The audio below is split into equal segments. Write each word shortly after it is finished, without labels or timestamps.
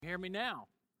hear me now?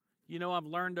 You know, I've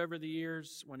learned over the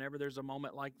years, whenever there's a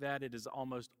moment like that, it is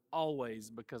almost always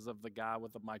because of the guy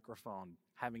with the microphone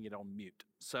having it on mute.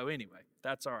 So anyway,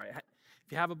 that's all right.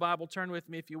 If you have a Bible, turn with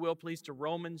me, if you will, please, to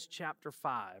Romans chapter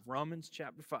 5. Romans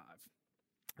chapter 5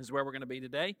 is where we're going to be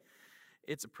today.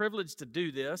 It's a privilege to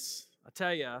do this. I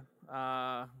tell you,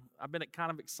 I've been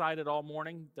kind of excited all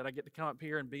morning that I get to come up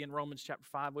here and be in Romans chapter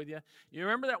 5 with you. You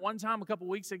remember that one time a couple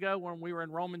weeks ago when we were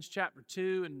in Romans chapter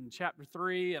 2 and chapter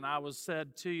 3, and I was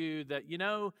said to you that, you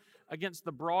know, against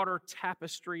the broader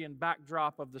tapestry and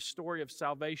backdrop of the story of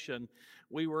salvation,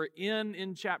 we were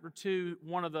in chapter 2,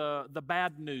 one of the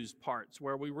bad news parts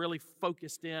where we really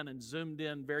focused in and zoomed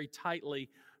in very tightly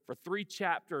for 3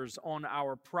 chapters on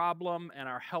our problem and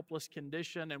our helpless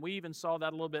condition. And we even saw that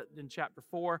a little bit in chapter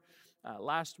 4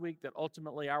 last week, that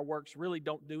ultimately our works really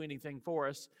don't do anything for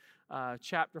us.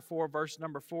 Chapter 4, verse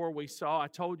number 4, I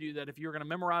told you that if you're going to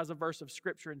memorize a verse of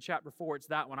Scripture in chapter 4, it's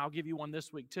that one. I'll give you one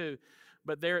this week too.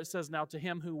 But there it says, now to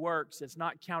him who works, it's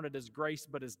not counted as grace,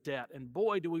 but as debt. And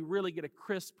boy, do we really get a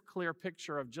crisp, clear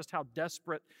picture of just how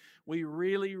desperate we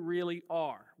really, really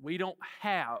are. We don't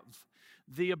have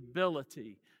the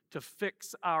ability to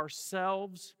fix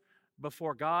ourselves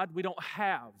before God. We don't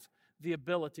have the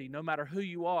ability, no matter who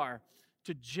you are,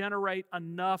 to generate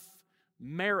enough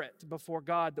merit before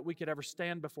God that we could ever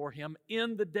stand before Him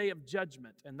in the day of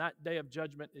judgment. And that day of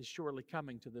judgment is surely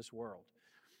coming to this world.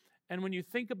 And when you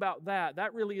think about that,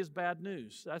 that really is bad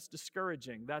news. That's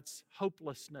discouraging. That's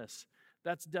hopelessness.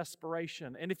 That's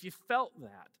desperation. And if you felt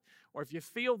that, or if you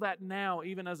feel that now,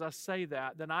 even as I say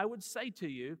that, then I would say to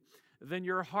you, then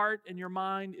your heart and your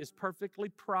mind is perfectly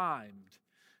primed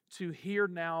to hear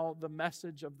now the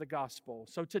message of the gospel.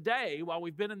 So today, while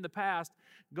we've been in the past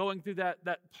going through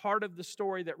that part of the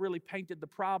story that really painted the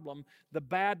problem, the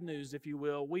bad news, if you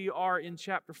will, we are in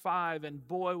chapter 5, and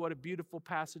boy, what a beautiful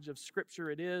passage of Scripture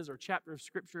it is, or chapter of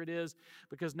Scripture it is,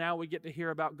 because now we get to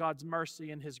hear about God's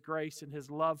mercy and His grace and His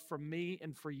love for me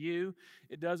and for you.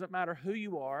 It doesn't matter who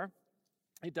you are.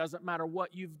 It doesn't matter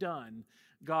what you've done.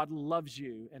 God loves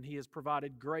you, and He has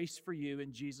provided grace for you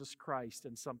in Jesus Christ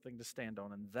and something to stand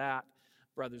on. And that,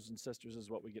 brothers and sisters, is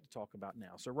what we get to talk about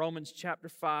now. So Romans chapter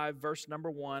 5, verse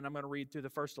number 1, I'm going to read through the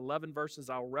first 11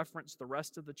 verses. I'll reference the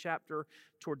rest of the chapter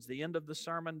towards the end of the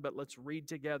sermon, but let's read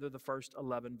together the first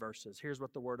 11 verses. Here's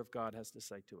what the Word of God has to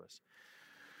say to us.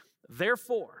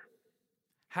 Therefore,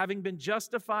 having been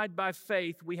justified by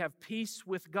faith, we have peace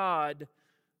with God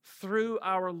through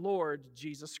our Lord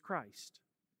Jesus Christ,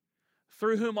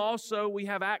 through whom also we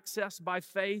have access by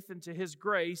faith into His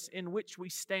grace, in which we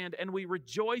stand, and we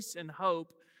rejoice in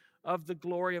hope of the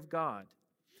glory of God.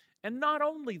 And not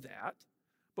only that,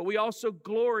 but we also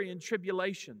glory in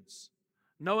tribulations,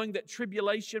 knowing that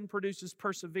tribulation produces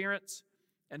perseverance,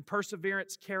 and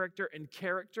perseverance character, and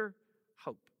character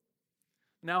hope.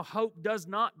 Now hope does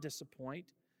not disappoint,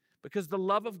 because the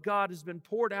love of God has been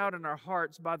poured out in our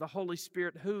hearts by the Holy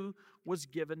Spirit who was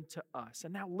given to us.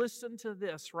 And now listen to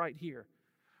this right here.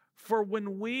 For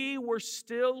when we were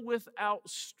still without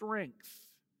strength,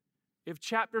 if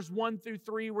chapters 1 through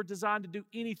 3 were designed to do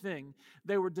anything,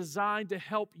 they were designed to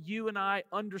help you and I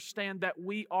understand that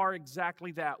we are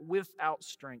exactly that, without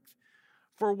strength.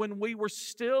 For when we were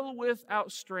still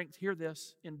without strength, hear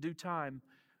this, in due time,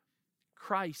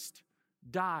 Christ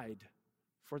died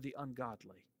for the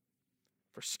ungodly.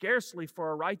 For scarcely for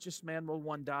a righteous man will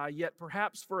one die, yet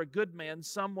perhaps for a good man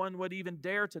someone would even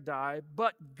dare to die.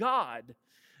 But God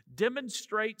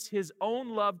demonstrates His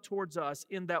own love towards us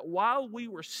in that while we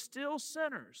were still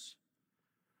sinners,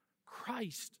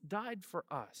 Christ died for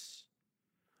us.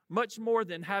 Much more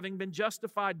than, having been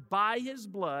justified by His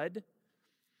blood,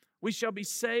 we shall be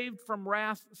saved from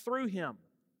wrath through Him.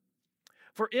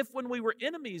 For if when we were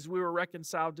enemies we were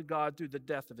reconciled to God through the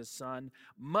death of His Son,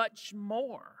 much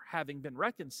more, having been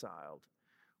reconciled,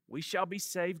 we shall be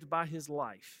saved by His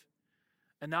life.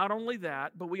 And not only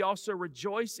that, but we also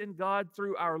rejoice in God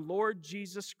through our Lord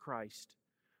Jesus Christ,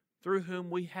 through whom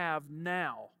we have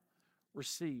now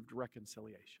received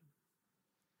reconciliation.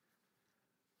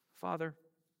 Father,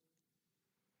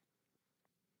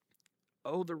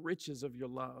 oh, the riches of your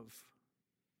love.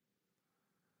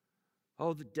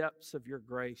 Oh, the depths of your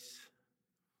grace.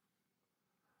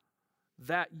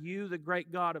 That you, the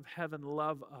great God of heaven,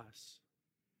 love us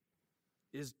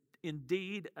is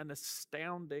indeed an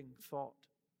astounding thought.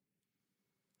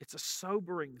 It's a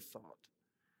sobering thought.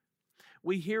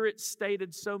 We hear it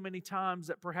stated so many times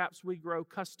that perhaps we grow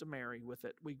customary with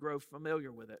it. We grow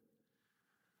familiar with it.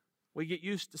 We get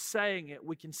used to saying it.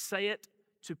 We can say it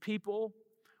to people.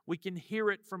 We can hear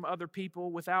it from other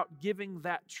people without giving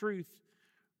that truth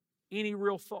any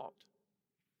real thought.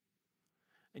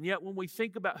 And yet when we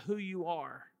think about who you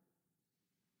are,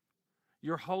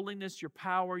 your holiness, your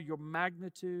power, your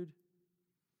magnitude,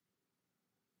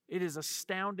 it is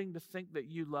astounding to think that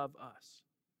you love us.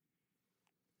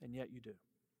 And yet you do.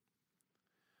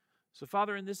 So,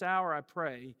 Father, in this hour I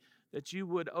pray that you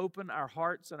would open our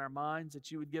hearts and our minds,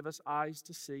 that you would give us eyes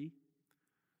to see,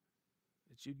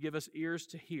 that you'd give us ears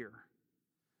to hear,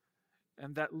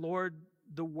 and that, Lord,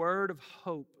 the word of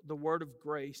hope, the word of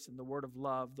grace, and the word of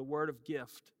love, the word of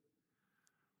gift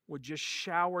would just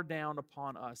shower down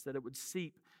upon us, that it would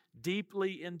seep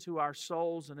deeply into our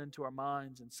souls and into our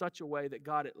minds in such a way that,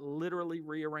 God, it literally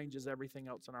rearranges everything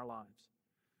else in our lives.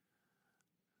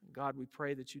 God, we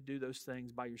pray that you do those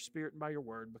things by your Spirit and by your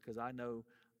word, because I know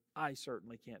I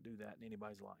certainly can't do that in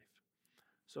anybody's life.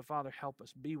 So, Father, help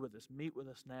us. Be with us. Meet with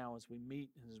us now as we meet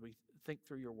and as we think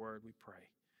through your word, we pray.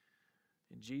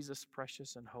 In Jesus'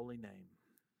 precious and holy name,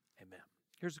 amen.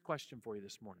 Here's a question for you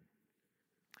this morning.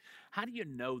 How do you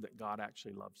know that God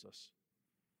actually loves us?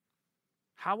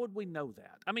 How would we know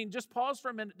that? I mean, just pause for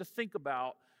a minute to think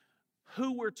about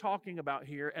who we're talking about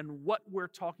here and what we're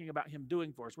talking about him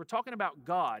doing for us. We're talking about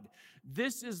God.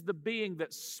 This is the being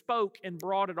that spoke and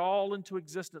brought it all into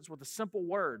existence with a simple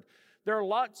word. There are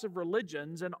lots of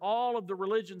religions, and all of the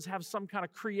religions have some kind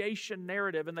of creation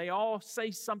narrative, and they all say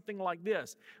something like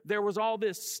this. There was all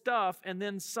this stuff, and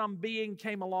then some being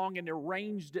came along and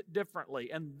arranged it differently.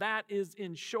 And that is,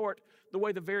 in short, the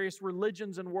way the various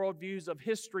religions and worldviews of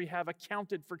history have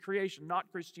accounted for creation,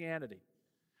 not Christianity.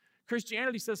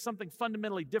 Christianity says something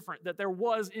fundamentally different, that there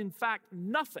was, in fact,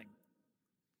 nothing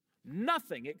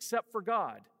except for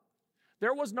God.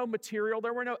 There was no material,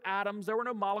 there were no atoms, there were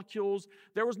no molecules,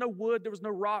 there was no wood, there was no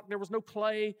rock, there was no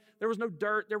clay, there was no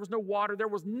dirt, there was no water, there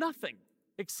was nothing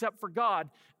except for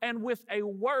God. And with a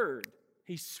word,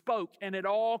 he spoke, and it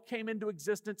all came into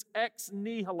existence ex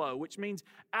nihilo, which means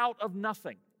out of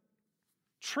nothing.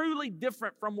 Truly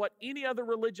different from what any other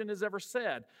religion has ever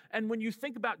said. And when you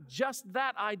think about just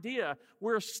that idea,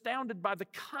 we're astounded by the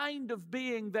kind of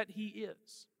being that he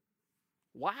is.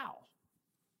 Wow.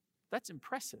 That's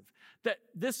impressive. That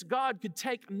this God could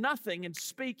take nothing and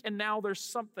speak, and now there's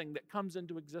something that comes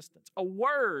into existence. A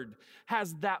word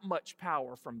has that much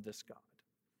power from this God.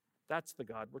 That's the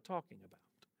God we're talking about.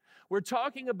 We're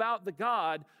talking about the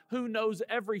God who knows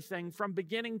everything from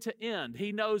beginning to end.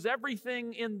 He knows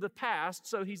everything in the past,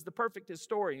 so he's the perfect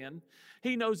historian.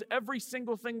 He knows every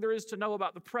single thing there is to know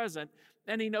about the present,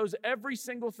 and he knows every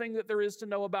single thing that there is to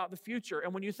know about the future.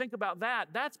 And when you think about that,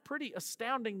 that's pretty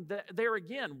astounding there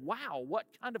again. Wow, what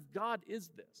kind of God is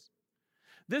this?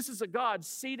 This is a God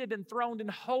seated and enthroned in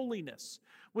holiness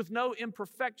with no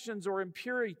imperfections or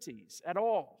impurities at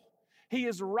all. He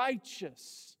is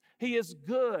righteous. He is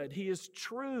good. He is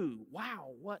true.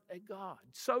 Wow, what a God.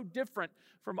 So different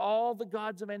from all the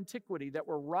gods of antiquity that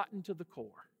were rotten to the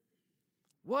core.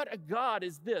 What a God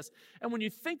is this? And when you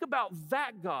think about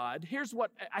that God, here's what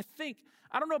I think.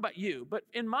 I don't know about you, but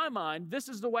in my mind, this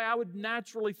is the way I would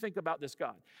naturally think about this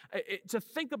God. To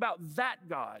think about that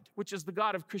God, which is the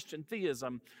God of Christian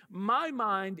theism, my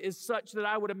mind is such that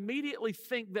I would immediately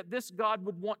think that this God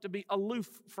would want to be aloof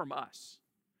from us.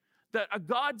 That a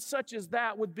God such as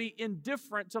that would be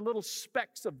indifferent to little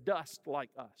specks of dust like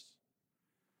us.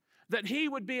 That he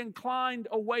would be inclined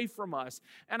away from us.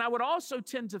 And I would also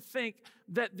tend to think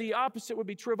that the opposite would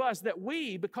be true of us. That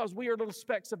we, because we are little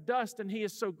specks of dust and he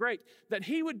is so great, that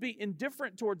he would be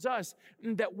indifferent towards us.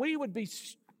 And that we would be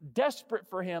desperate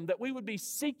for him. That we would be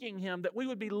seeking him. That we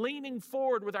would be leaning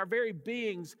forward with our very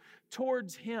beings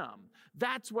towards him.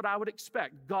 That's what I would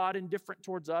expect. God indifferent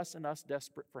towards us and us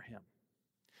desperate for him.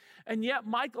 And yet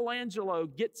Michelangelo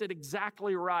gets it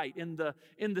exactly right in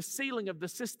the ceiling of the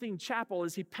Sistine Chapel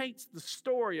as he paints the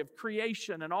story of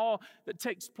creation and all that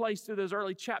takes place through those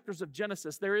early chapters of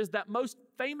Genesis. There is that most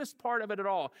famous part of it at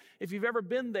all. If you've ever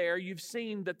been there, you've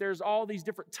seen that there's all these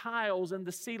different tiles in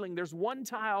the ceiling. There's one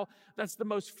tile that's the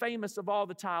most famous of all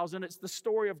the tiles, and it's the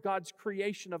story of God's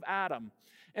creation of Adam.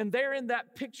 And there in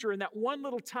that picture, in that one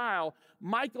little tile,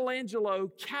 Michelangelo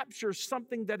captures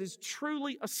something that is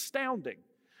truly astounding.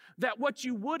 That what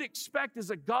you would expect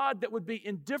is a God that would be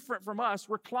indifferent from us,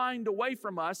 reclined away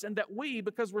from us, and that we,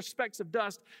 because we're specks of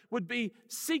dust, would be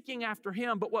seeking after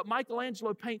him. But what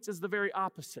Michelangelo paints is the very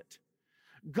opposite.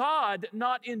 God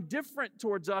not indifferent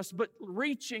towards us, but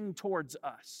reaching towards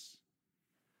us.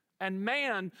 And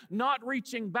man not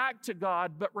reaching back to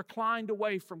God, but reclined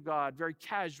away from God, very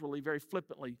casually, very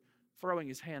flippantly, throwing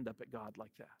his hand up at God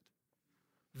like that.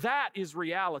 That is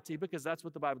reality, because that's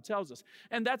what the Bible tells us.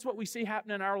 And that's what we see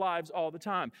happen in our lives all the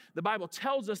time. The Bible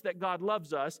tells us that God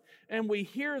loves us, and we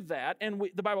hear that. And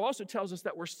the Bible also tells us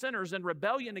that we're sinners in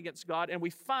rebellion against God, and we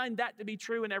find that to be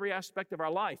true in every aspect of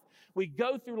our life. We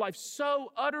go through life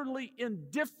so utterly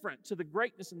indifferent to the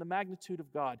greatness and the magnitude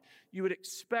of God. You would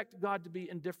expect God to be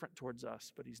indifferent towards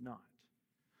us, but He's not.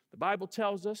 The Bible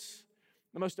tells us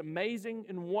the most amazing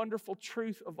and wonderful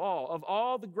truth of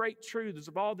all the great truths,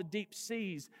 of all the deep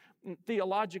seas,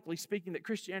 theologically speaking, that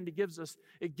Christianity gives us.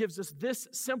 It gives us this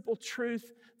simple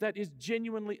truth that is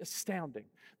genuinely astounding.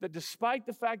 That despite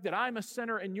the fact that I'm a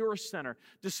sinner and you're a sinner,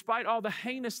 despite all the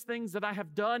heinous things that I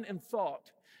have done and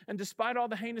thought, and despite all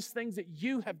the heinous things that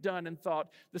you have done and thought,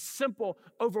 the simple,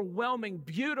 overwhelming,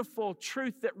 beautiful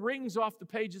truth that rings off the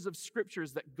pages of Scripture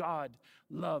is that God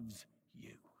loves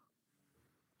you.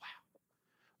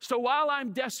 So while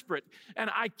I'm desperate and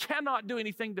I cannot do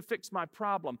anything to fix my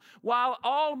problem, while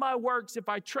all my works, if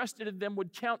I trusted in them,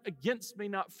 would count against me,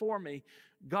 not for me,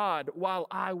 God, while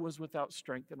I was without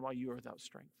strength and while you are without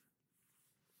strength,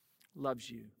 loves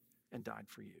you and died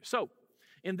for you. So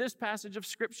in this passage of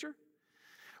Scripture,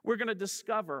 we're going to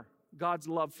discover God's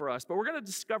love for us, but we're going to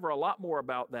discover a lot more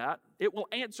about that. It will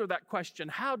answer that question,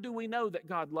 how do we know that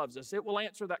God loves us? It will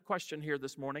answer that question here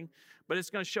this morning, but it's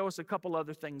going to show us a couple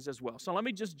other things as well. So let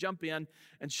me just jump in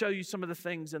and show you some of the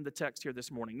things in the text here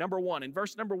this morning. Number one, in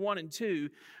verse number 1 and 2,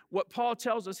 what Paul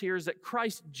tells us here is that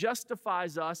Christ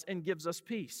justifies us and gives us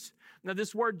peace. Now,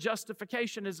 this word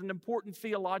justification is an important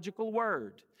theological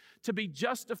word. To be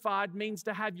justified means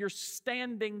to have your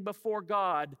standing before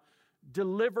God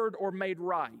delivered or made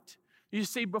right. You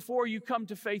see, before you come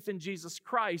to faith in Jesus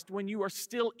Christ, when you are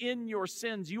still in your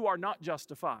sins, you are not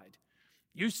justified.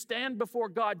 You stand before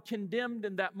God condemned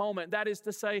in that moment. That is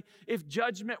to say, if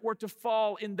judgment were to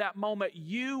fall in that moment,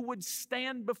 you would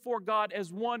stand before God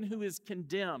as one who is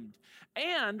condemned.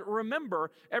 And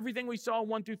remember everything we saw in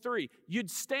 1 through 3.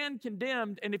 You'd stand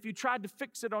condemned, and if you tried to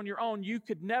fix it on your own, you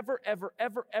could never, ever,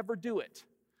 ever, ever do it.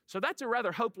 So that's a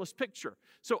rather hopeless picture.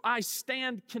 So I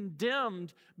stand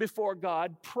condemned before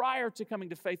God prior to coming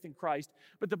to faith in Christ.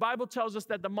 But the Bible tells us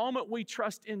that the moment we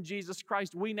trust in Jesus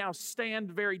Christ, we now stand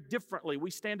very differently.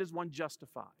 We stand as one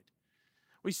justified.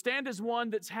 We stand as one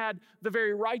that's had the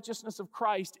very righteousness of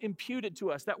Christ imputed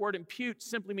to us. That word impute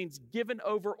simply means given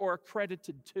over or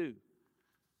accredited to.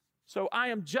 So I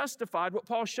am justified. What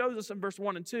Paul shows us in verse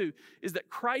 1 and 2 is that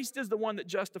Christ is the one that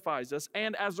justifies us,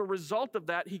 and as a result of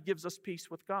that, He gives us peace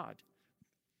with God.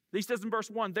 He says in verse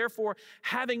 1, therefore,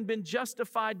 having been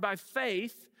justified by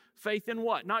faith, faith in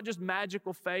what? Not just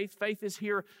magical faith. Faith is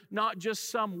here not just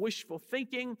some wishful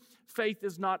thinking. Faith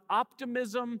is not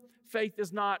optimism. Faith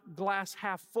is not glass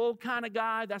half full kind of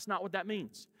guy. That's not what that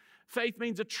means. Faith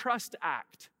means a trust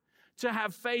act. To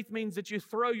have faith means that you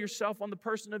throw yourself on the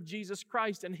person of Jesus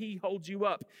Christ and He holds you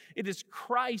up. It is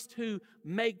Christ who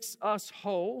makes us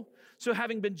whole. So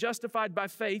having been justified by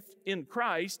faith in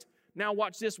Christ, now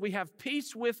watch this, we have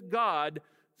peace with God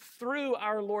through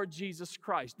our Lord Jesus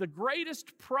Christ. The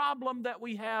greatest problem that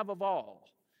we have of all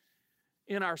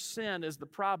in our sin is the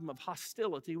problem of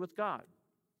hostility with God.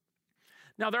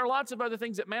 Now, there are lots of other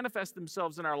things that manifest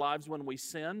themselves in our lives when we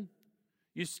sin.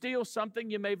 You steal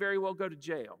something, you may very well go to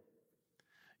jail.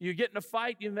 You get in a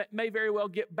fight, you may very well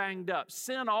get banged up.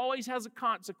 Sin always has a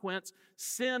consequence.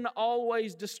 Sin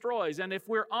always destroys. And if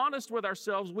we're honest with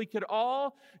ourselves, we could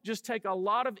all just take a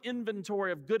lot of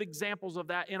inventory of good examples of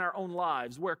that in our own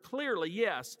lives, where clearly,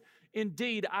 yes,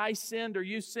 indeed, I sinned or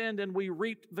you sinned and we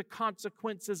reaped the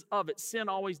consequences of it. Sin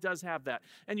always does have that.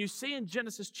 And you see in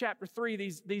Genesis chapter 3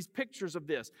 these pictures of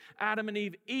this. Adam and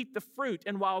Eve eat the fruit,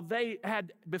 and while they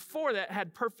had before that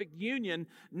had perfect union,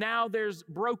 now there's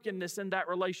brokenness in that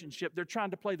relationship. They're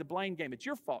trying to play the blame game. It's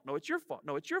your fault. No, it's your fault.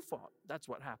 No, it's your fault. That's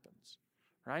what happens,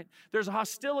 right? There's a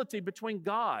hostility between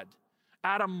God.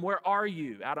 Adam, where are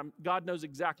you? Adam, God knows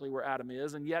exactly where Adam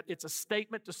is, and yet it's a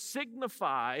statement to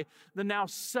signify the now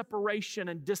separation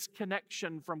and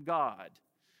disconnection from God.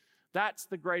 That's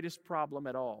the greatest problem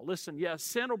at all. Listen, yes,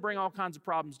 sin will bring all kinds of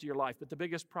problems to your life, but the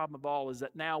biggest problem of all is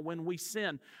that now when we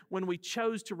sin, when we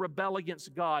chose to rebel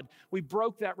against God, we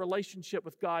broke that relationship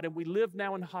with God, and we live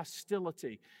now in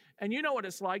hostility. And you know what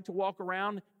it's like to walk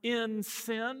around in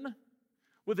sin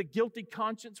with a guilty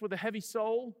conscience, with a heavy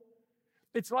soul?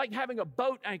 It's like having a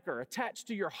boat anchor attached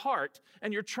to your heart,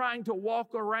 and you're trying to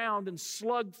walk around and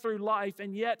slug through life,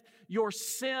 and yet your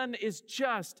sin is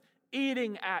just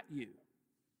eating at you.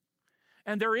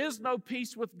 And there is no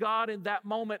peace with God in that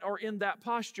moment or in that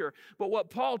posture. But what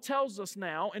Paul tells us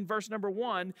now in verse number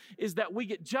 1 is that we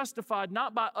get justified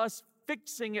not by us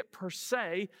fixing it per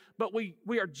se, but we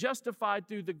are justified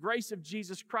through the grace of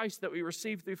Jesus Christ that we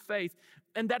receive through faith.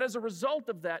 And that as a result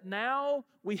of that, now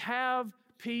we have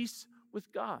peace with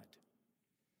God.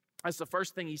 That's the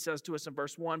first thing he says to us in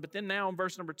verse 1. But then now in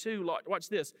verse number 2, watch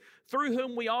this. Through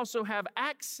whom we also have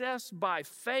access by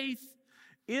faith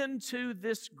into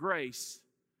this grace.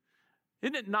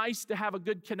 Isn't it nice to have a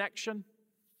good connection?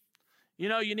 You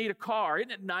know, you need a car.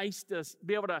 Isn't it nice to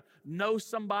be able to know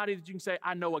somebody that you can say,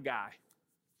 I know a guy,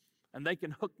 and they can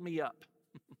hook me up?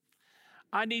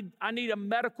 I need a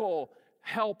medical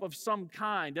help of some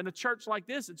kind. In a church like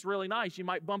this, it's really nice. You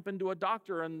might bump into a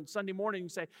doctor on Sunday morning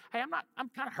and say, hey, I'm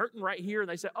kind of hurting right here. And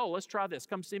they say, oh, let's try this.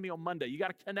 Come see me on Monday. You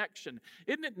got a connection.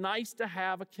 Isn't it nice to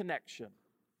have a connection?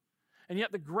 And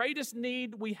yet the greatest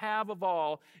need we have of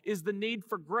all is the need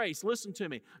for grace. Listen to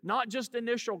me. Not just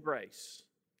initial grace.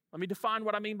 Let me define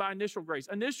what I mean by initial grace.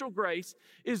 Initial grace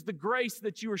is the grace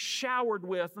that you were showered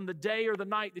with on the day or the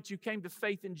night that you came to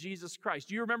faith in Jesus Christ.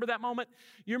 Do you remember that moment?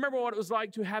 You remember what it was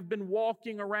like to have been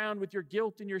walking around with your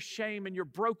guilt and your shame and your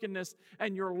brokenness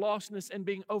and your lostness and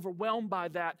being overwhelmed by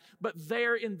that. But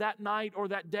there in that night or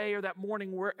that day or that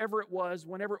morning, wherever it was,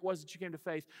 whenever it was that you came to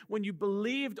faith, when you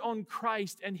believed on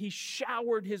Christ and He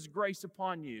showered His grace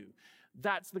upon you,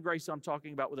 that's the grace I'm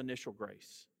talking about with initial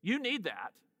grace. You need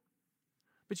that.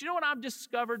 But you know what I've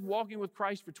discovered walking with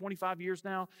Christ for 25 years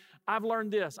now? I've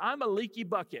learned this. I'm a leaky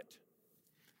bucket.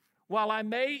 While I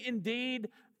may indeed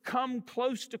come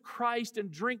close to Christ and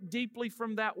drink deeply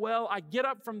from that well, I get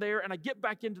up from there and I get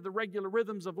back into the regular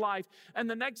rhythms of life. And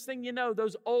the next thing you know,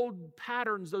 those old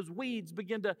patterns, those weeds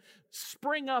begin to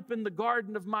spring up in the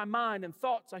garden of my mind, and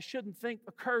thoughts I shouldn't think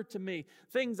occur to me.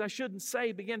 Things I shouldn't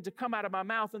say begin to come out of my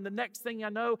mouth. And the next thing I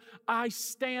know, I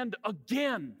stand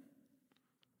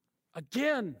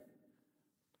again,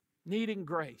 needing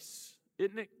grace.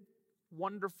 Isn't it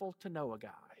wonderful to know a guy?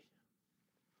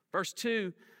 Verse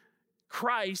 2,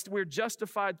 Christ, we're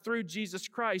justified through Jesus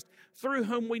Christ, through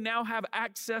whom we now have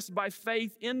access by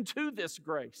faith into this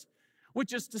grace.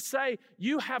 Which is to say,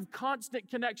 you have constant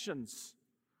connections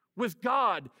with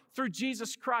God through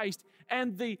Jesus Christ,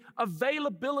 and the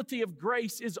availability of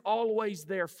grace is always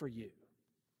there for you.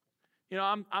 You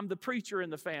know, I'm the preacher in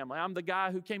the family. I'm the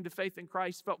guy who came to faith in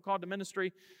Christ, felt called to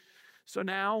ministry. So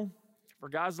now, for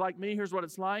guys like me, here's what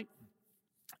it's like.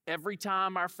 Every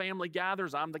time our family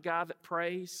gathers, I'm the guy that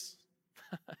prays.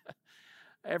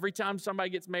 Every time somebody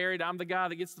gets married, I'm the guy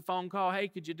that gets the phone call. Hey,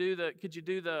 could you do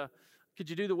the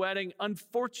wedding?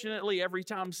 Unfortunately, every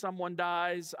time someone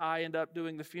dies, I end up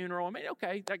doing the funeral. I mean,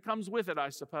 okay, that comes with it, I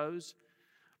suppose.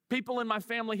 People in my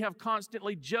family have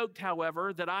constantly joked,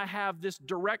 however, that I have this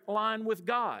direct line with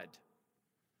God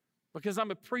because I'm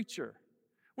a preacher,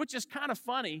 which is kind of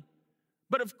funny.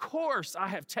 But of course, I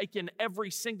have taken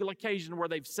every single occasion where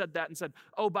they've said that and said,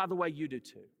 oh, by the way, you do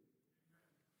too.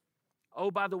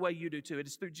 Oh, by the way, you do too. It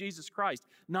is through Jesus Christ,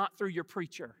 not through your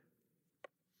preacher,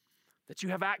 that you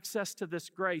have access to this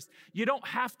grace. You don't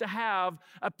have to have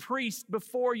a priest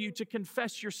before you to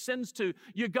confess your sins to.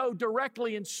 You go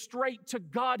directly and straight to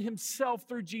God Himself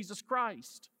through Jesus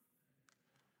Christ.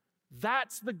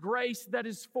 That's the grace that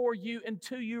is for you and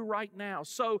to you right now.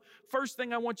 So, first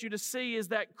thing I want you to see is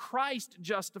that Christ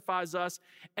justifies us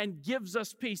and gives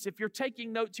us peace. If you're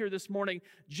taking notes here this morning,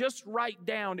 just write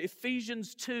down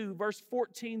Ephesians 2, verse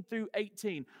 14 through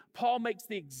 18. Paul makes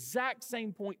the exact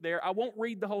same point there. I won't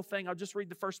read the whole thing. I'll just read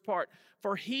the first part.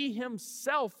 For He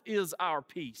Himself is our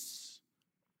peace.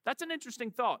 That's an interesting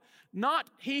thought. Not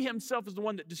He Himself is the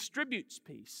one that distributes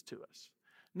peace to us.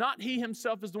 Not He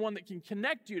Himself is the one that can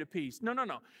connect you to peace. No.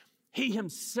 He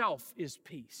Himself is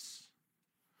peace.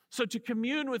 So to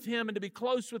commune with Him and to be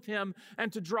close with Him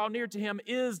and to draw near to Him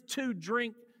is to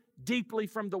drink deeply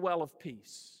from the well of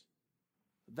peace.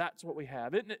 That's what we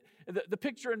have. Isn't it? The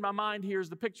picture in my mind here is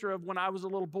the picture of when I was a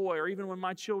little boy, or even when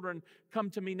my children come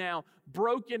to me now,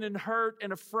 broken and hurt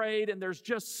and afraid, and there's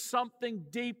just something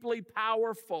deeply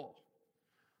powerful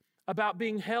about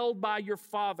being held by your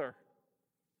Father.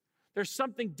 There's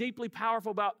something deeply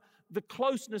powerful about the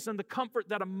closeness and the comfort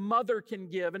that a mother can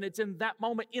give, and it's in that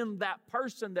moment, in that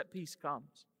person, that peace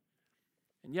comes.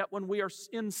 And yet when we are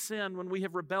in sin, when we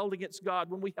have rebelled against God,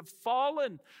 when we have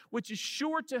fallen, which is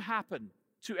sure to happen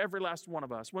to every last one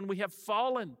of us, when we have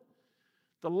fallen,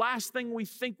 the last thing we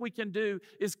think we can do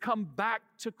is come back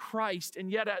to Christ,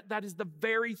 and yet that is the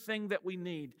very thing that we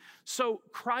need. So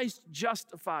Christ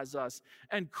justifies us,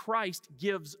 and Christ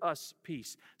gives us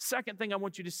peace. Second thing I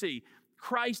want you to see,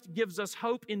 Christ gives us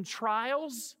hope in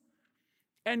trials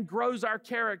and grows our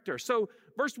character. So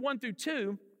verse 1 through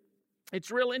 2,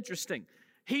 it's real interesting.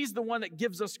 He's the one that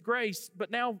gives us grace, but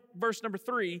now verse number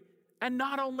 3, and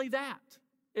not only that.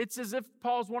 It's as if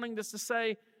Paul's wanting us to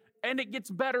say, and it gets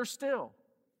better still.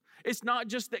 It's not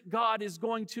just that God is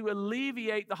going to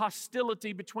alleviate the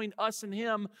hostility between us and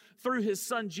Him through His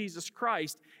Son, Jesus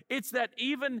Christ. It's that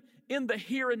even in the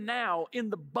here and now,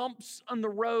 in the bumps on the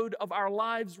road of our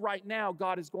lives right now,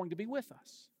 God is going to be with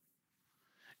us.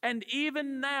 And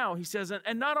even now, he says,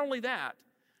 and not only that,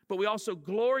 but we also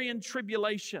glory in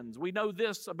tribulations. We know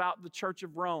this about the Church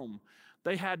of Rome.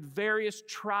 They had various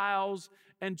trials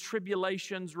and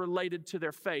tribulations related to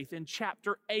their faith. In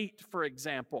chapter 8, for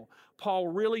example, Paul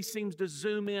really seems to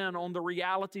zoom in on the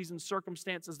realities and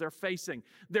circumstances they're facing.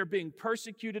 They're being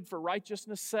persecuted for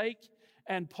righteousness' sake,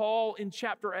 and Paul in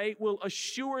chapter 8 will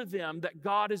assure them that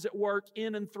God is at work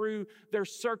in and through their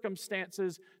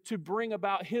circumstances to bring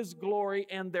about His glory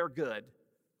and their good.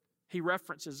 He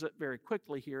references it very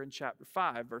quickly here in chapter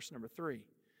 5, verse number 3.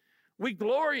 We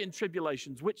glory in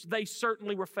tribulations, which they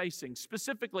certainly were facing,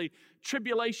 specifically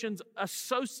tribulations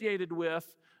associated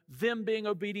with them being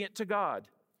obedient to God.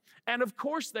 And of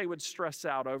course they would stress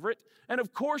out over it, and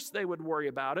of course they would worry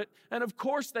about it, and of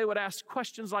course they would ask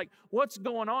questions like, what's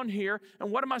going on here,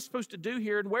 and what am I supposed to do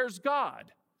here, and where's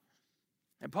God?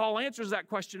 And Paul answers that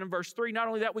question in verse 3. Not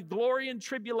only that, we glory in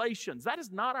tribulations. That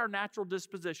is not our natural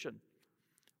disposition.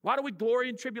 Why do we glory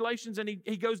in tribulations? And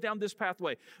he goes down this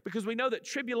pathway. Because we know that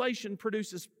tribulation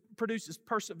produces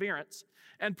perseverance,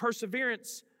 and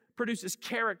perseverance produces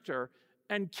character,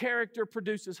 and character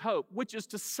produces hope, which is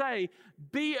to say,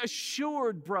 be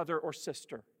assured, brother or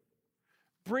sister.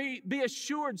 Be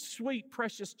assured, sweet,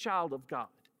 precious child of God,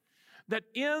 that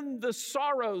in the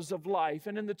sorrows of life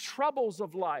and in the troubles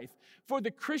of life, for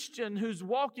the Christian who's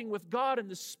walking with God and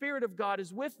the Spirit of God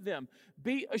is with them,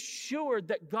 be assured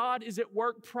that God is at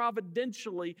work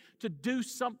providentially to do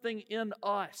something in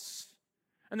us.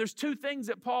 And there's two things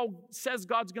that Paul says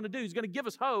God's going to do. He's going to give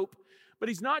us hope, but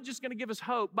He's not just going to give us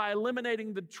hope by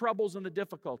eliminating the troubles and the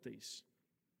difficulties.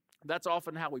 That's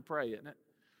often how we pray, isn't it?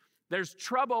 There's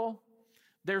trouble,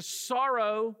 there's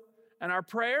sorrow, and our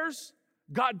prayers,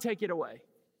 God, take it away.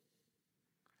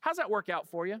 How's that work out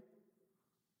for you?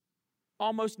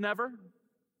 Almost never,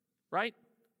 right?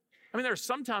 I mean, there are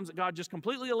some times that God just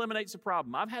completely eliminates the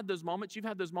problem. I've had those moments, you've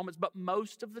had those moments, but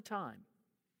most of the time,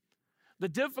 the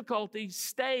difficulty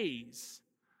stays.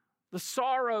 The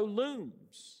sorrow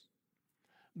looms.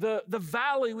 The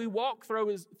valley we walk through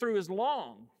is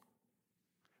long,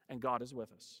 and God is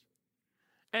with us.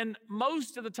 And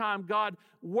most of the time, God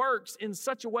works in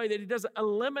such a way that He doesn't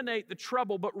eliminate the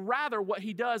trouble, but rather what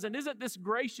He does, and isn't this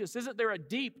gracious? Isn't there a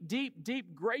deep, deep,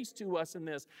 deep grace to us in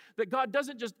this? That God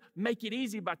doesn't just make it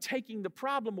easy by taking the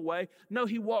problem away. No,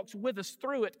 He walks with us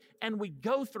through it, and we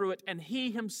go through it, and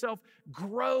He Himself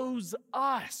grows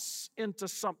us into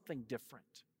something different.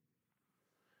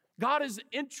 God is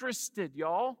interested,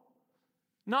 y'all,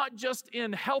 not just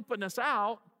in helping us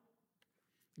out.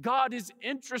 God is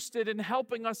interested in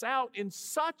helping us out in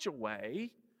such a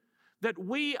way that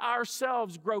we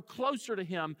ourselves grow closer to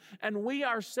Him and we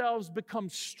ourselves become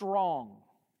strong.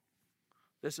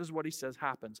 This is what he says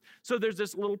happens. So there's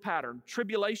this little pattern.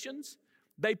 Tribulations,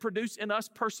 they produce in us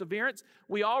perseverance.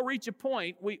 We all reach a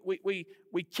point, we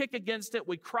kick against it,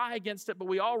 we cry against it, but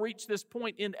we all reach this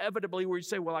point inevitably where you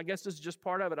say, well, I guess this is just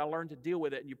part of it. I learned to deal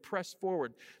with it, and you press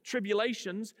forward.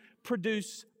 Tribulations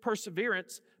produce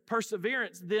perseverance.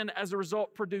 Perseverance then, as a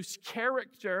result, produce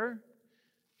character,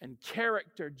 and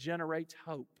character generates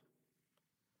hope.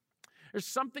 There's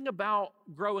something about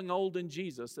growing old in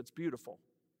Jesus that's beautiful.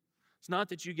 It's not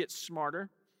that you get smarter,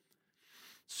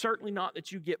 certainly not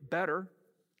that you get better,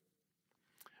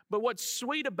 but what's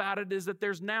sweet about it is that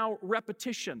there's now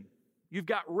repetition. You've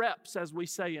got reps, as we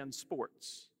say in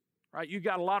sports, right? You've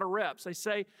got a lot of reps. They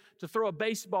say to throw a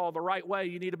baseball the right way,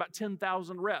 you need about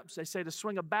 10,000 reps. They say to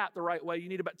swing a bat the right way, you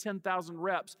need about 10,000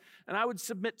 reps. And I would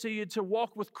submit to you, to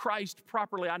walk with Christ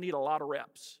properly, I need a lot of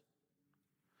reps.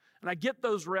 And I get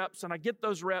those reps, and I get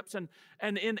those reps, and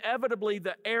inevitably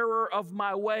the error of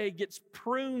my way gets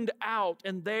pruned out,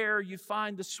 and there you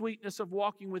find the sweetness of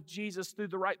walking with Jesus through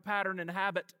the right pattern and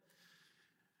habit.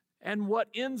 And what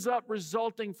ends up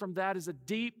resulting from that is a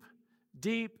deep,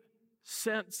 deep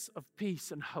sense of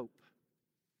peace and hope.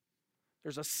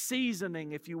 There's a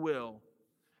seasoning, if you will.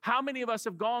 How many of us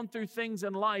have gone through things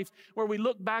in life where we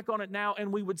look back on it now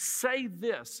and we would say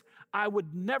this, I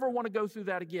would never want to go through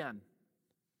that again.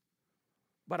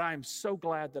 But I am so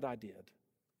glad that I did.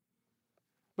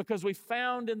 Because we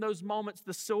found in those moments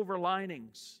the silver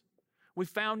linings. We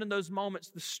found in those moments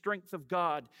the strength of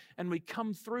God. And we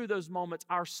come through those moments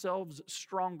ourselves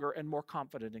stronger and more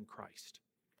confident in Christ.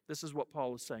 This is what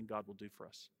Paul is saying God will do for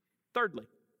us. Thirdly,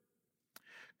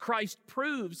 Christ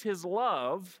proves His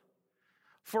love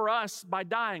for us by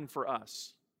dying for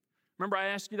us. Remember, I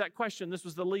asked you that question. This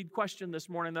was the lead question this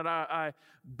morning that I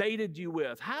baited you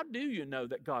with. How do you know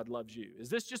that God loves you? Is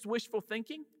this just wishful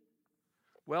thinking?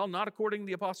 Well, not according to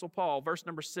the Apostle Paul. Verse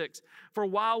number 6, for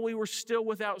while we were still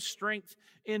without strength,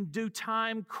 in due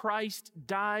time Christ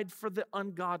died for the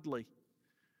ungodly.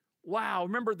 Wow,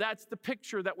 remember that's the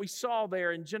picture that we saw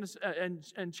there in Genesis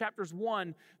and chapters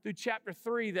 1 through chapter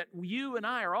 3, that you and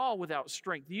I are all without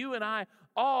strength. You and I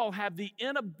all have the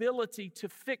inability to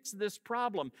fix this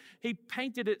problem. He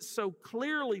painted it so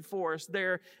clearly for us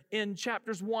there in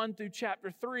chapters 1 through chapter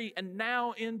 3, and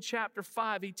now in chapter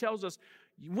 5 he tells us,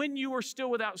 when you were still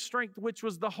without strength, which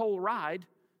was the whole ride,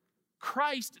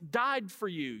 Christ died for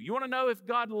you. You want to know if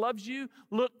God loves you?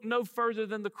 Look no further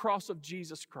than the cross of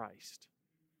Jesus Christ.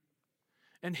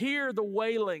 And hear the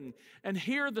wailing, and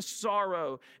hear the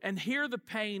sorrow, and hear the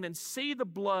pain, and see the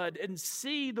blood, and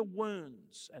see the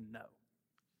wounds, and know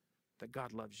that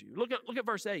God loves you. Look at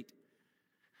verse 8.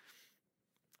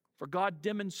 For God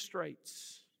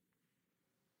demonstrates,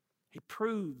 He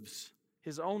proves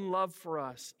His own love for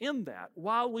us in that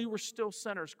while we were still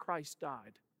sinners, Christ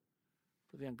died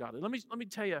for the ungodly. Let me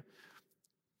tell you,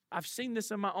 I've seen this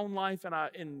in my own life, and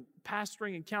in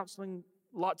pastoring and counseling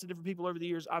lots of different people over the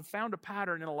years, I've found a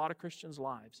pattern in a lot of Christians'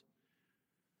 lives.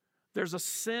 There's a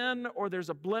sin, or there's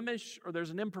a blemish, or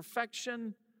there's an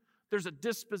imperfection, there's a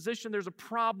disposition, there's a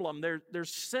problem, there's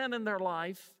sin in their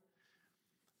life,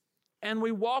 and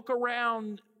we walk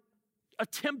around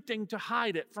attempting to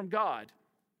hide it from God,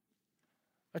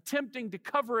 attempting to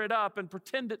cover it up and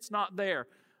pretend it's not there.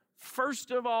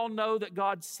 First of all, know that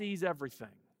God sees everything.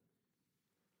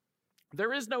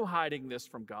 There is no hiding this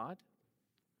from God.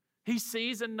 He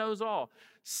sees and knows all.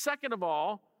 Second of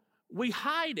all, we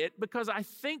hide it because I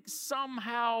think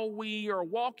somehow we are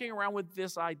walking around with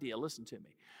this idea. Listen to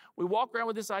me. We walk around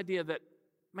with this idea that,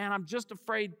 man, I'm just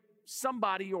afraid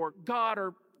somebody or God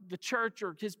or the church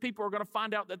or His people are going to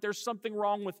find out that there's something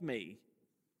wrong with me.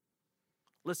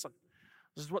 Listen,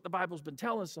 this is what the Bible's been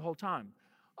telling us the whole time.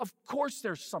 Of course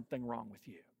there's something wrong with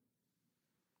you.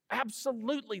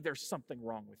 Absolutely there's something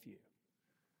wrong with you.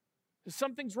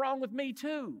 Something's wrong with me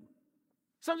too.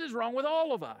 Something's wrong with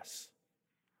all of us.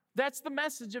 That's the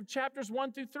message of chapters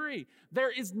 1 through 3. There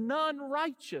is none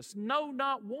righteous, no,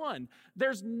 not one.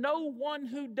 There's no one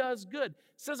who does good. It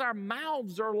says our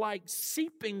mouths are like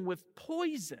seeping with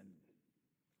poison.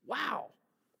 Wow.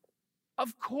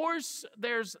 Of course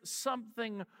there's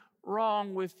something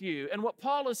wrong with you. And what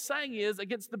Paul is saying is,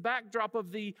 against the backdrop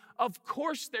of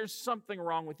course there's something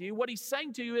wrong with you, what he's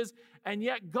saying to you is, and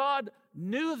yet God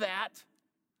knew that,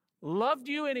 loved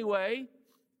you anyway,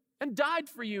 and died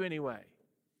for you anyway.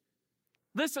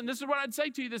 Listen, this is what I'd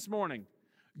say to you this morning.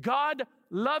 God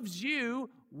loves you,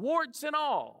 warts and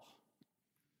all.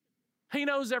 He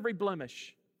knows every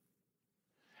blemish.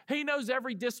 He knows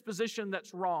every disposition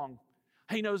that's wrong.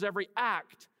 He knows every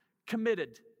act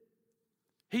committed.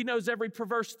 He knows every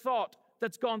perverse thought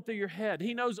that's gone through your head.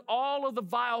 He knows all of the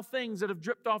vile things that have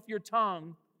dripped off your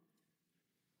tongue.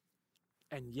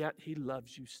 And yet He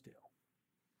loves you still.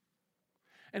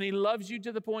 And He loves you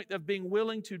to the point of being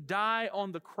willing to die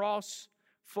on the cross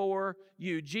for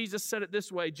you. Jesus said it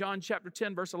this way, John chapter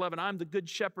 10, verse 11, I'm the good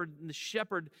shepherd, and the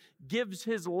shepherd gives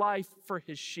his life for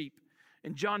his sheep.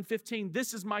 In John 15,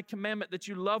 this is my commandment, that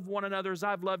you love one another as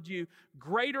I've loved you.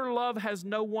 Greater love has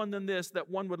no one than this, that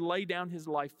one would lay down his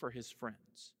life for his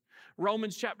friends.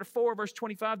 Romans chapter 4, verse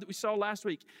 25 that we saw last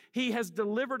week. He has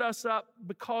delivered us up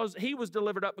because He was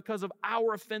delivered up because of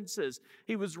our offenses.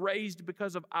 He was raised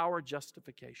because of our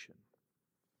justification.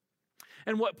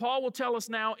 And what Paul will tell us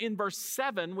now in verse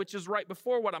 7, which is right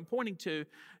before what I'm pointing to,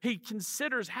 he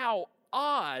considers how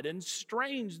odd and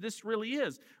strange this really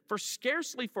is. For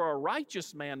scarcely for a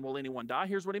righteous man will anyone die.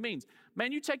 Here's what he means.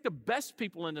 Man, you take the best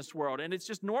people in this world, and it's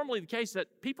just normally the case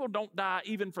that people don't die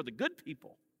even for the good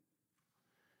people.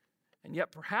 And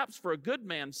yet perhaps for a good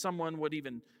man, someone would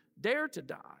even dare to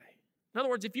die. In other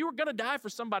words, if you were going to die for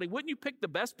somebody, wouldn't you pick the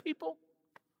best people?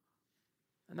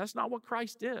 And that's not what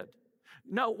Christ did.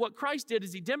 No, what Christ did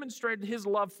is He demonstrated His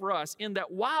love for us in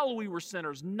that while we were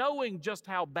sinners, knowing just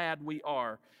how bad we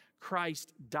are,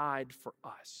 Christ died for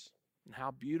us. And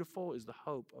how beautiful is the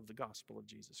hope of the gospel of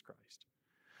Jesus Christ.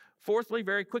 Fourthly,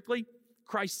 very quickly,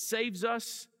 Christ saves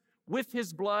us with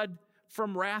His blood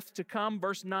from wrath to come,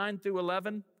 verse 9 through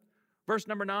 11. Verse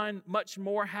number 9, much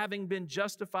more having been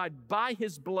justified by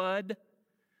His blood,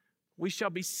 we shall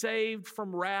be saved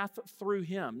from wrath through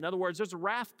Him. In other words, there's a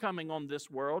wrath coming on this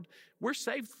world. We're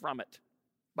saved from it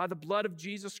by the blood of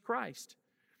Jesus Christ.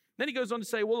 Then he goes on to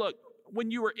say, well, look,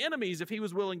 when you were enemies, if he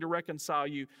was willing to reconcile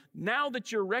you, now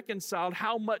that you're reconciled,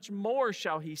 how much more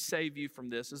shall he save you from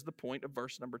this, is the point of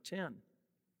verse number 10.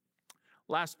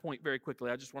 Last point very quickly,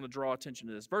 I just want to draw attention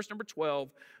to this. Verse number 12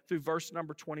 through verse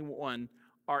number 21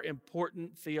 are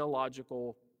important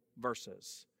theological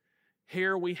verses.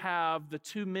 Here we have the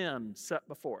two men set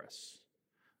before us,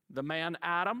 the man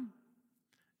Adam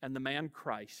and the man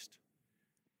Christ.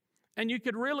 And you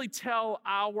could really tell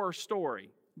our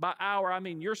story. By our, I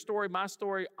mean your story, my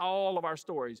story, all of our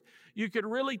stories. You could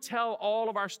really tell all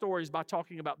of our stories by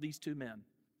talking about these two men.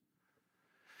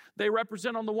 They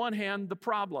represent, on the one hand, the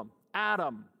problem.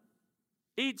 Adam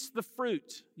eats the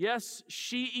fruit. Yes,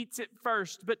 she eats it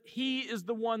first, but he is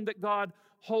the one that God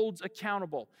holds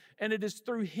accountable. And it is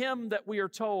through him that we are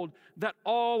told that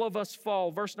all of us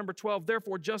fall. Verse number 12,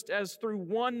 therefore, just as through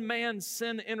one man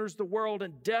sin enters the world,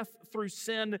 and death through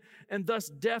sin, and thus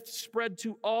death spread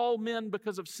to all men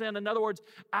because of sin. In other words,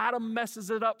 Adam messes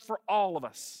it up for all of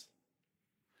us.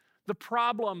 The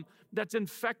problem that's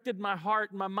infected my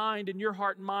heart and my mind and your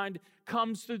heart and mind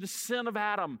comes through the sin of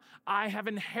Adam. I have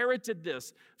inherited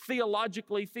this.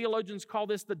 Theologically, theologians call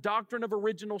this the doctrine of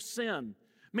original sin,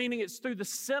 meaning it's through the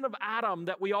sin of Adam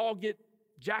that we all get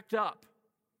jacked up.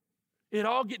 It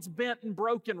all gets bent and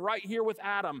broken right here with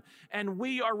Adam, and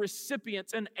we are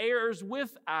recipients and heirs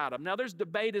with Adam. Now, there's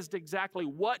debate as to exactly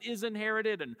what is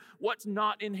inherited and what's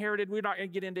not inherited. We're not going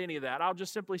to get into any of that. I'll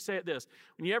just simply say it this.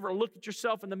 When you ever look at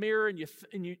yourself in the mirror and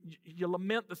you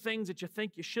lament the things that you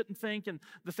think you shouldn't think and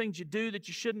the things you do that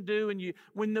you shouldn't do, and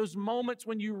when those moments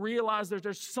when you realize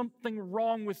there's something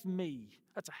wrong with me,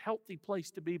 that's a healthy place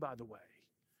to be, by the way.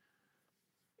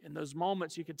 In those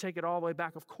moments, you can take it all the way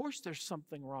back. Of course there's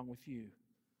something wrong with you.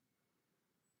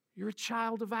 You're a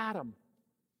child of Adam.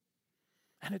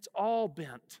 And it's all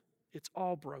bent. It's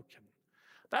all broken.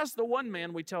 That's the one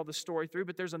man we tell the story through,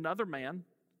 but there's another man. And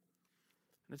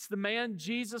it's the man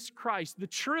Jesus Christ, the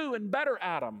true and better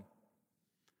Adam.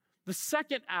 The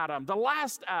second Adam, the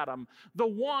last Adam, the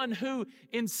one who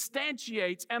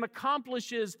instantiates and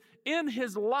accomplishes in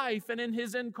his life and in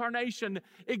his incarnation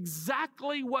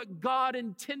exactly what God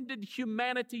intended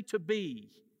humanity to be.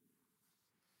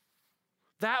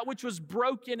 That which was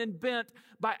broken and bent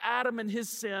by Adam and his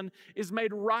sin is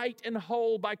made right and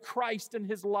whole by Christ and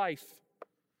his life.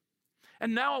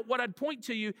 And now what I'd point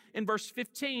to you in verse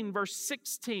 15, verse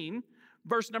 16,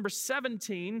 verse number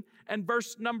 17, and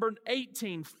verse number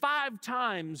 18. 5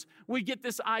 times we get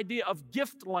this idea of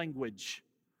gift language.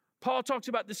 Paul talks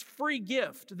about this free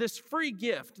gift, this free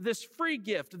gift, this free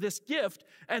gift, this gift,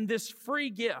 and this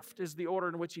free gift is the order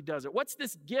in which he does it. What's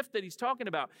this gift that he's talking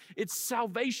about? It's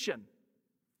salvation.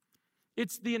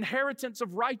 It's the inheritance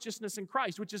of righteousness in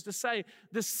Christ, which is to say,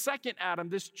 this second Adam,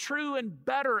 this true and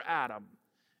better Adam,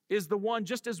 is the one,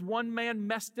 just as one man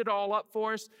messed it all up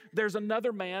for us, there's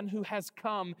another man who has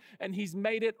come and he's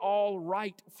made it all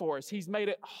right for us. He's made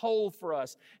it whole for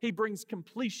us. He brings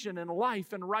completion and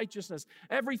life and righteousness.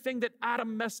 Everything that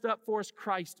Adam messed up for us,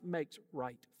 Christ makes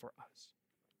right for us.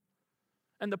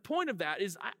 And the point of that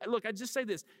is, I just say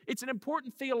this, it's an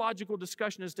important theological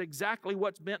discussion as to exactly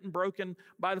what's bent and broken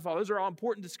by the fall. Those are all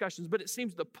important discussions, but it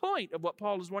seems the point of what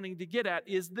Paul is wanting to get at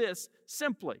is this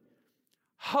simply.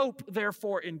 Hope,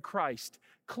 therefore, in Christ.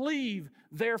 Cleave,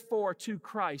 therefore, to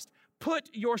Christ. Put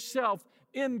yourself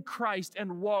in Christ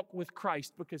and walk with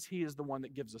Christ, because he is the one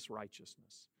that gives us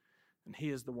righteousness. And he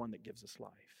is the one that gives us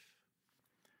life.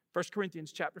 1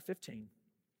 Corinthians chapter 15,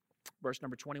 verse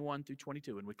number 21 through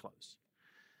 22, and we close.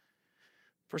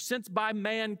 For since by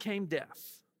man came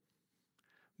death,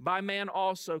 by man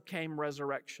also came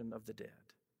resurrection of the dead.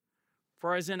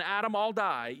 For as in Adam all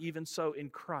die, even so in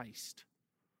Christ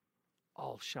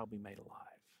all shall be made alive.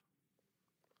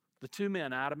 The two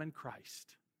men, Adam and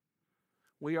Christ.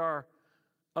 We are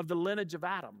of the lineage of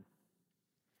Adam.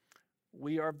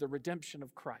 We are of the redemption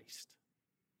of Christ,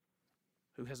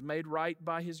 who has made right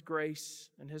by his grace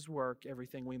and his work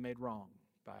everything we made wrong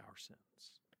by our sins.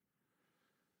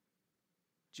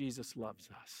 Jesus loves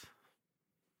us.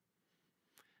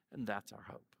 And that's our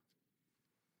hope.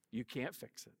 You can't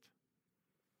fix it.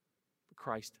 But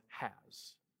Christ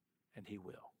has, and he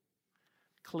will.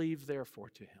 Cleave, therefore,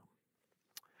 to him.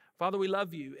 Father, we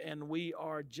love you, and we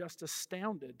are just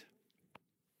astounded.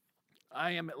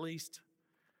 I am, at least.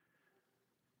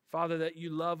 Father, that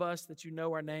you love us, that you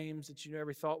know our names, that you know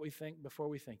every thought we think before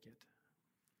we think it.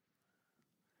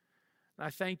 And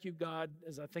I thank you, God,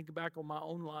 as I think back on my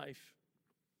own life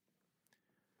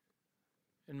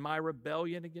and my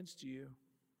rebellion against you,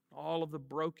 all of the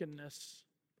brokenness,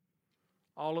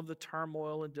 all of the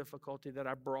turmoil and difficulty that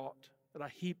I brought, that I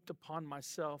heaped upon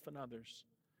myself and others.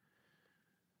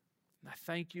 And I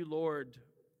thank you, Lord,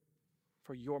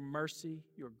 for your mercy,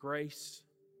 your grace,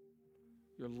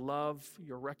 your love,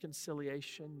 your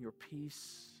reconciliation, your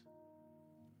peace.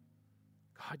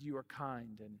 God, you are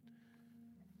kind, and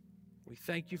we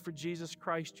thank you for Jesus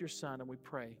Christ, your Son, and we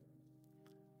pray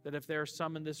that if there are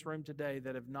some in this room today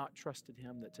that have not trusted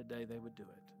him, that today they would do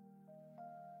it.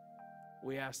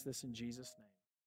 We ask this in Jesus' name.